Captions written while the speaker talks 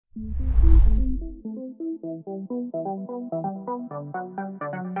Thank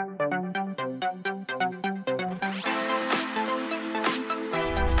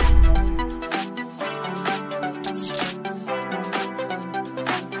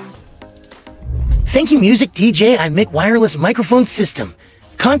you, Music DJI Mic wireless microphone system.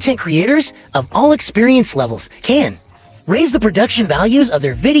 Content creators of all experience levels can raise the production values of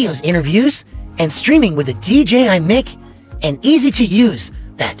their videos, interviews, and streaming with a DJI Mic, and easy to use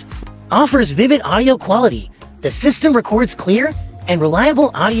that offers vivid audio quality. The system records clear and reliable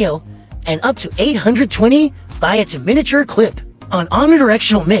audio and up to 820 via to miniature clip on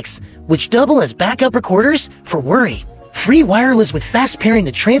omnidirectional mix, which double as backup recorders for worry-free wireless with fast pairing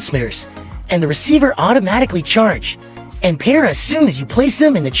the transmitters and the receiver automatically charge and pair as soon as you place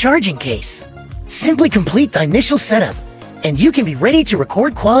them in the charging case. Simply complete the initial setup and you can be ready to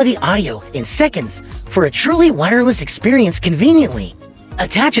record quality audio in seconds for a truly wireless experience conveniently.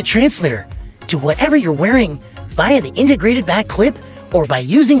 Attach a transmitter to whatever you're wearing via the integrated back clip or by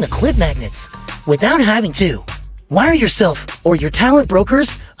using the clip magnets without having to wire yourself or your talent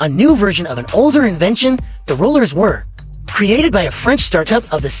brokers. A new version of an older invention, the rollers were created by a French startup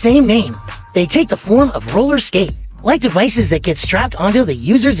of the same name. They take the form of roller skate-like devices that get strapped onto the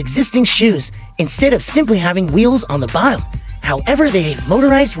user's existing shoes instead of simply having wheels on the bottom. However, they have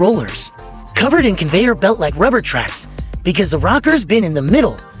motorized rollers covered in conveyor belt-like rubber tracks because the rocker's been in the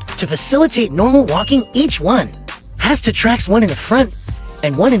middle to facilitate normal walking. Each one has two tracks, one in the front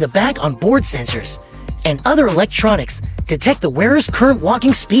and one in the back. On board sensors and other electronics detect the wearer's current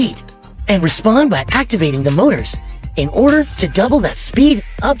walking speed and respond by activating the motors in order to double that speed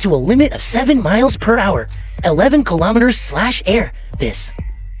up to a limit of 7 miles per hour, 11 kilometers/air. This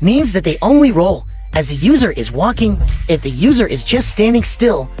means that they only roll as the user is walking. If the user is just standing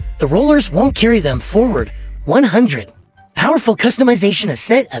still, the rollers won't carry them forward. 100. Powerful customization. A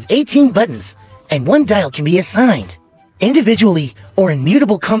set of 18 buttons and one dial can be assigned individually or in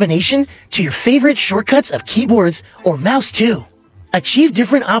mutable combination to your favorite shortcuts of keyboards or mouse to achieve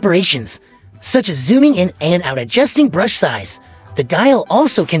different operations, such as zooming in and out, adjusting brush size. The dial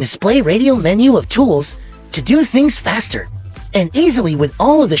also can display radial menu of tools to do things faster and easily with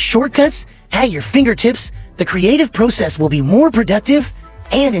all of the shortcuts at your fingertips. The creative process will be more productive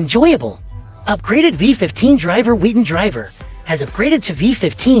and enjoyable. Upgraded V15 driver. Huion driver has upgraded to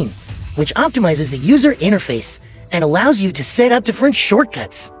V15, which optimizes the user interface and allows you to set up different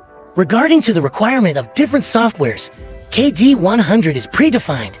shortcuts. Regarding to the requirement of different softwares, KD100 is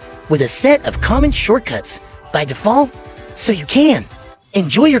predefined with a set of common shortcuts by default, so you can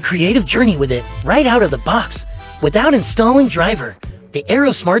enjoy your creative journey with it right out of the box without installing driver. The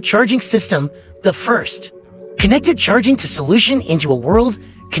Arroe smart charging system, the first connected charging to solution into a world.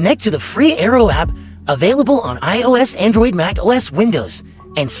 Connect to the free Arroe app available on iOS, Android, Mac OS, Windows,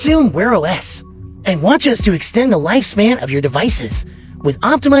 and soon Wear OS. And watch us to extend the lifespan of your devices with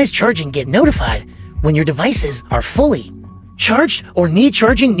optimized charging. Get notified when your devices are fully charged or need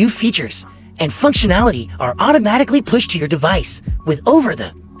charging. New features and functionality are automatically pushed to your device with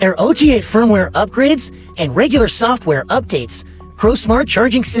over-the-air OTA firmware upgrades and regular software updates. Arroe Smart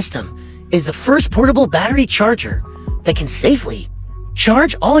Charging System is the first portable battery charger that can safely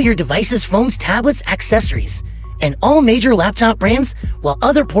charge all your devices, phones, tablets, accessories, and all major laptop brands, while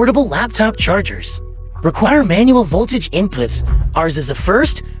other portable laptop chargers require manual voltage inputs. Ours is the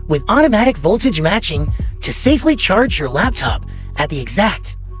first with automatic voltage matching to safely charge your laptop at the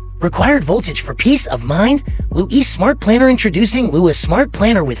exact required voltage for peace of mind. Louis Smart Planner. Introducing Louis Smart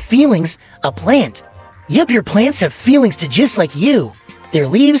Planner with feelings. A plant. Yep, your plants have feelings too, just like you. Their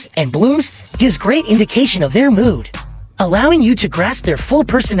leaves and blooms gives great indication of their mood, allowing you to grasp their full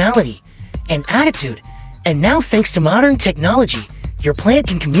personality and attitude. And now, thanks to modern technology, your plant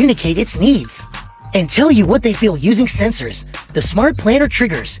can communicate its needs and tell you what they feel using sensors. The Smart Planner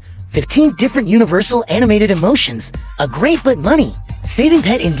triggers 15 different universal animated emotions. A great but money-saving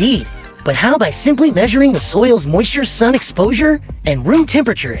pet indeed. But how? By simply measuring the soil's moisture, sun exposure, and room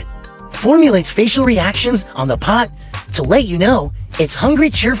temperature. It formulates facial reactions on the pot to let you know it's hungry,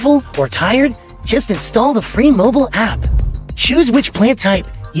 cheerful, or tired. Just install the free mobile app. Choose which plant type.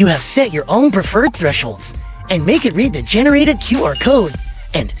 You have set your own preferred thresholds and make it read the generated QR code.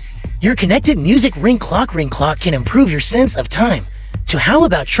 And your connected music ring clock can improve your sense of time. To how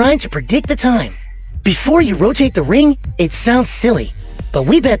about trying to predict the time before you rotate the ring? It sounds silly, but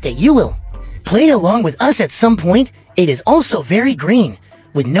we bet that you will play along with us at some point. It is also very green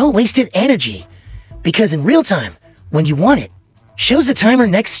with no wasted energy because in real time, when you want it, shows the timer.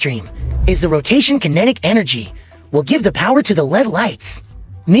 Next stream is the rotation. Kinetic energy will give the power to the LED lights,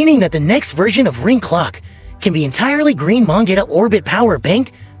 meaning that the next version of ring clock can be entirely green. Mangata Orbit Power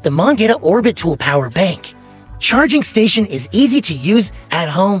Bank. the Mangata Orbit Tool Power Bank. Charging station is easy to use at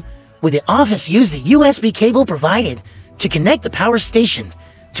home. With the office, use the USB cable provided to connect the power station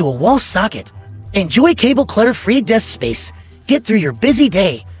to a wall socket. Enjoy cable clutter-free desk space. Get through your busy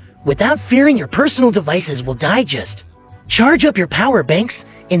day without fearing your personal devices will die. Just charge up your power banks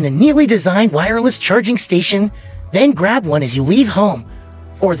in the neatly designed wireless charging station, then grab one as you leave home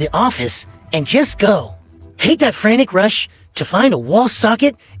or the office and just go. Hate that frantic rush to find a wall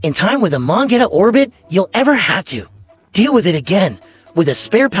socket in time with a Mangata Orbit? You'll ever have to deal with it again. With a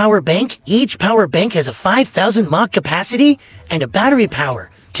spare power bank, each power bank has a 5,000 mAh capacity and a battery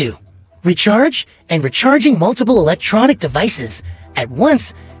power to recharge, and recharging multiple electronic devices at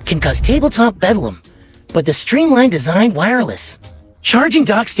once can cause tabletop bedlam. But the streamlined design wireless charging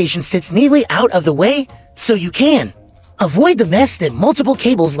dock station sits neatly out of the way, so you can avoid the mess that multiple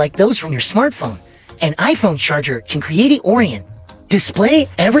cables like those from your smartphone and iPhone charger can create. Orion Display.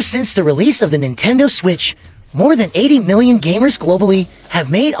 Ever since the release of the Nintendo Switch, more than 80 million gamers globally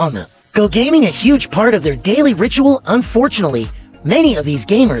have made on the go gaming a huge part of their daily ritual. Unfortunately, many of these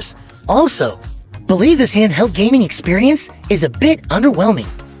gamers also believe this handheld gaming experience is a bit underwhelming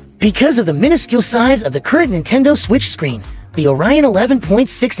because of the minuscule size of the current Nintendo Switch screen. The Orion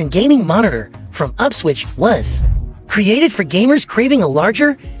 11.6 and gaming monitor from Upswitch was created for gamers craving a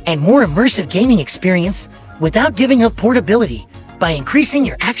larger and more immersive gaming experience without giving up portability by increasing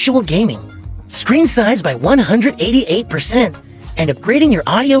your actual gaming screen size by 188% and upgrading your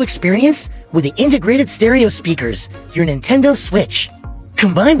audio experience with the integrated stereo speakers. Your Nintendo Switch,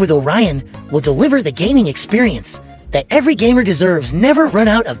 combined with Orion, will deliver the gaming experience that every gamer deserves. Never run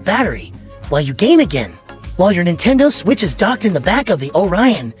out of battery while you game again. While your Nintendo Switch is docked in the back of the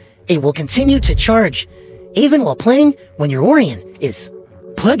Orion, it will continue to charge even while playing when your Orion is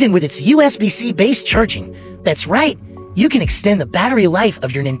plugged in with its USB-C based charging. That's right, you can extend the battery life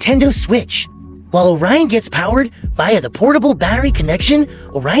of your Nintendo Switch. While Orion gets powered via the portable battery connection,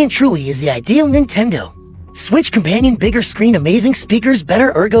 Orion truly is the ideal Nintendo Switch companion. Bigger screen, amazing speakers,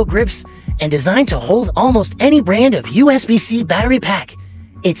 better ergo grips, and designed to hold almost any brand of USB-C battery pack.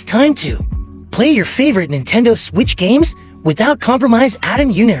 It's time to play your favorite Nintendo Switch games without compromise.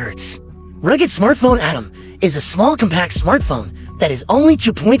 Atom Unihertz Rugged Smartphone. Atom is a small compact smartphone that is only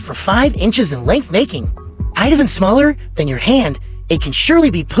 2.45 inches in length, making it even smaller than your hand. It can surely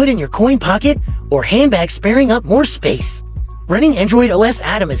be put in your coin pocket or handbag, sparing up more space. Running Android OS,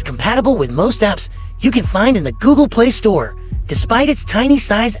 Atom is compatible with most apps you can find in the Google Play Store. Despite its tiny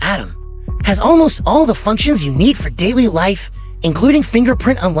size, Atom has almost all the functions you need for daily life, including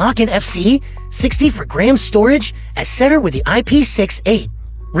fingerprint unlock and FC 64 GB storage, etc. with the IP68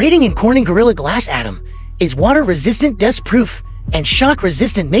 rating and Corning Gorilla Glass. Atom is water resistant, dust proof, and shock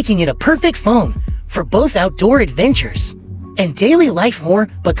resistant, making it a perfect phone for both outdoor adventures and daily life. More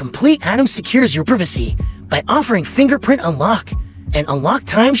but complete. Atom secures your privacy by offering fingerprint unlock and unlock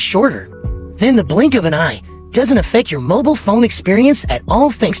times shorter than the blink of an eye. Doesn't affect your mobile phone experience at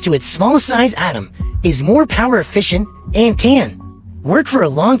all thanks to its small size. Atom is more power efficient and can work for a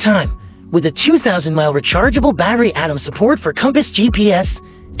long time with a 2,000 mile rechargeable battery. Atom support for Compass GPS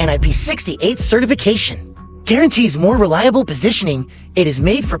and IP68 certification guarantees more reliable positioning. It is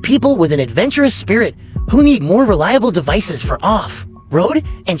made for people with an adventurous spirit who need more reliable devices for off-road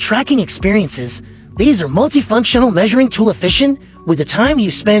and tracking experiences. These are multifunctional measuring tool, efficient with the time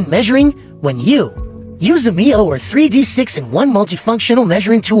you spend measuring when you use the Meazor or 3D 6-in-1 multifunctional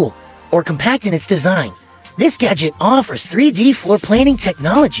measuring tool, or compact in its design. This gadget offers 3D floor planning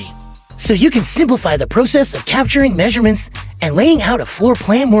technology, so you can simplify the process of capturing measurements and laying out a floor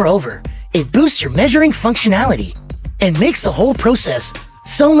plan. Moreover, it boosts your measuring functionality and makes the whole process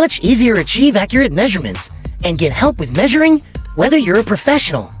so much easier. Achieve accurate measurements and get help with measuring, whether you're a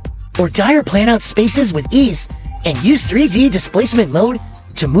professional or dire. Plan out spaces with ease and use 3D displacement mode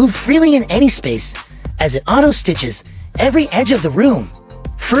to move freely in any space as it auto-stitches every edge of the room.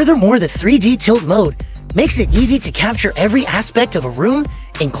 Furthermore, the 3D tilt mode makes it easy to capture every aspect of a room,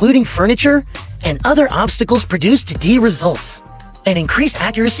 including furniture and other obstacles. Produce 2D results and increase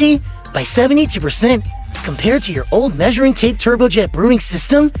accuracy by 72% compared to your old measuring tape. Turbojet brewing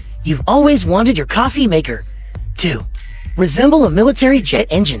system. You've always wanted your coffee maker to resemble a military jet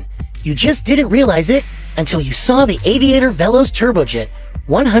engine. You just didn't realize it until you saw the Aviator Veloz Turbojet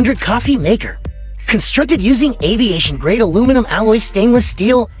 100 coffee maker. Constructed using aviation-grade aluminum alloy, stainless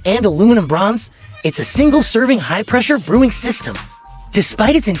steel, and aluminum bronze, it's a single-serving high-pressure brewing system.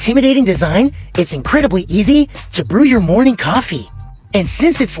 Despite its intimidating design, it's incredibly easy to brew your morning coffee. And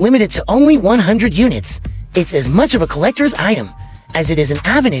since it's limited to only 100 units, it's as much of a collector's item as it is an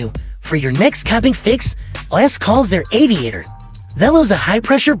avenue for your next camping fix. OS calls their Aviator Velo's a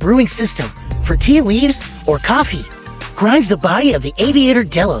high-pressure brewing system for tea leaves or coffee. Grinds the body of the Aviator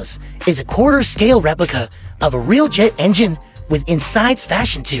Delos is a quarter-scale replica of a real jet engine with insides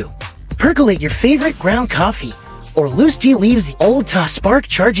fashioned to percolate your favorite ground coffee or loose tea leaves. The old Ta Spark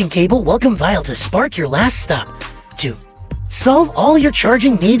charging cable welcome vial to spark your last stop to solve all your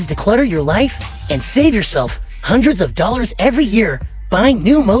charging needs, declutter your life, and save yourself hundreds of dollars every year buying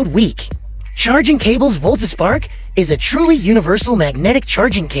new mode week. Charging cables. VoltaSpark is a truly universal magnetic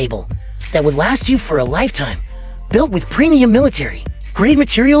charging cable that would last you for a lifetime, built with premium military-grade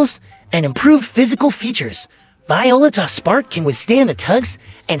materials and improved physical features. Ta Spark can withstand the tugs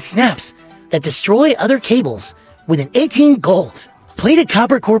and snaps that destroy other cables with an 18 gold-plated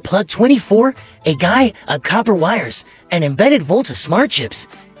copper core plug, 24 of copper wires, and embedded Volta smart chips.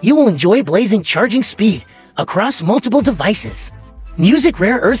 You will enjoy blazing charging speed across multiple devices. Music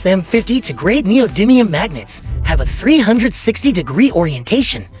rare earth M50 to grade neodymium magnets have a 360-degree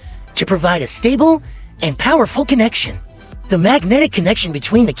orientation to provide a stable and powerful connection. The magnetic connection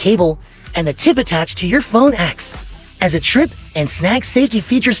between the cable and the tip attached to your phone acts as a trip and snag safety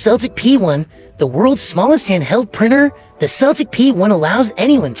feature. Celtic P1, the world's smallest handheld printer. The Celtic P1 allows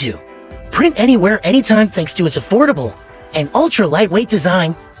anyone to print anywhere, anytime thanks to its affordable and ultra-lightweight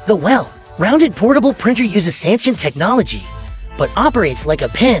design. The well-rounded portable printer uses Sanction technology, but operates like a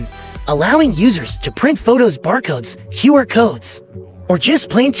pen, allowing users to print photos, barcodes, QR codes, or just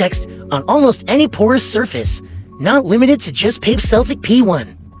plain text on almost any porous surface, not limited to just paper. Celtic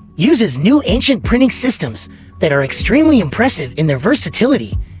P1 uses new ancient printing systems that are extremely impressive in their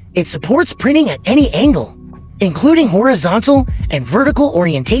versatility. It supports printing at any angle, including horizontal and vertical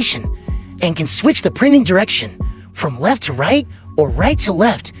orientation, and can switch the printing direction from left to right or right to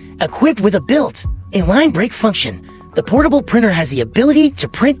left. Equipped with a built-in break function, the portable printer has the ability to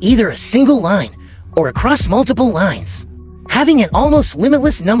print either a single line or across multiple lines, having an almost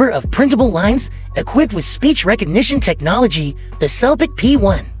limitless number of printable lines. Equipped with speech recognition technology, the Celtic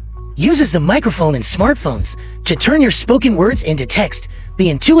P1 uses the microphone in smartphones to turn your spoken words into text. The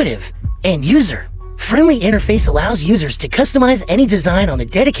intuitive and user-friendly interface allows users to customize any design on the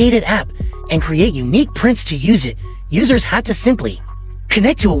dedicated app and create unique prints. To use it, users have to simply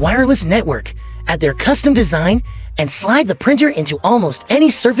connect to a wireless network, add their custom design, and slide the printer into almost any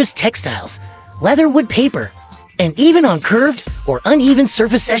surface: textiles, leather, wood, paper, and even on curved or uneven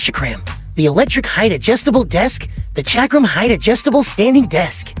surface. Chakram, the electric height adjustable desk. The Chakram height adjustable standing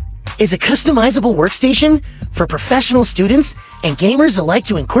desk is a customizable workstation for professional students and gamers alike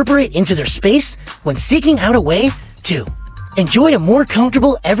to incorporate into their space when seeking out a way to enjoy a more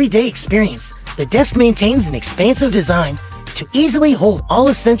comfortable everyday experience. The desk maintains an expansive design to easily hold all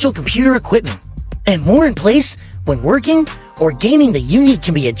essential computer equipment and more in place when working or gaming. The unit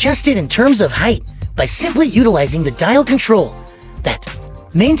can be adjusted in terms of height by simply utilizing the dial control that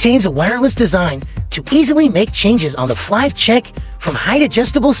maintains a wireless design to easily make changes on the fly. Check from height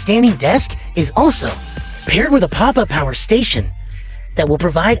adjustable standing desk is also paired with a pop-up power station that will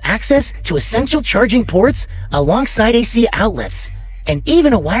provide access to essential charging ports alongside AC outlets and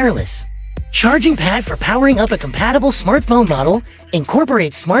even a wireless charging pad for powering up a compatible smartphone model.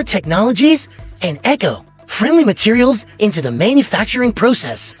 Incorporates smart technologies and eco-friendly materials into the manufacturing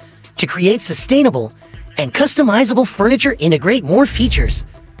process to create sustainable and customizable furniture. Integrate more features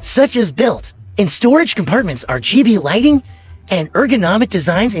such as built-in storage compartments, RGB lighting, and ergonomic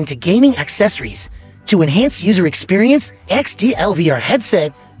designs into gaming accessories to enhance user experience. XDL VR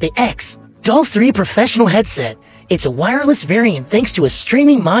headset. The XDL 3 professional headset. It's a wireless variant thanks to a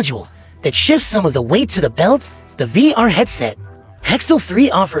streaming module that shifts some of the weight to the belt. The VR headset XDL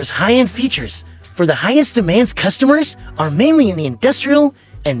 3 offers high-end features for the highest demands. Customers are mainly in the industrial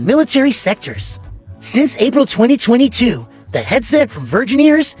and military sectors. Since April 2022, the headset from Virgin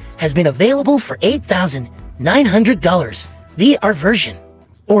Ears has been available for $8,900 VR version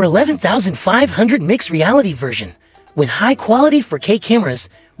or $11,500 mixed reality version with high-quality 4K cameras.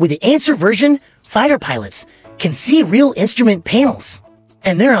 With the Answer version, fighter pilots can see real instrument panels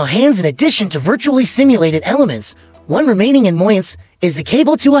and their all hands. In addition to virtually simulated elements, one remaining annoyance is the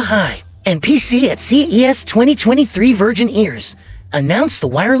cable to a high-end PC. At CES 2023, Virgin Ears announced the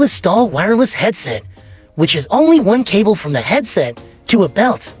wireless stall wireless headset, which is only one cable from the headset to a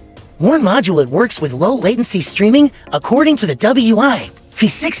belt-worn module. It works with low latency streaming according to the Wi-Fi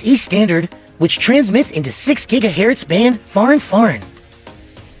 6E standard, which transmits into 6 GHz band foreign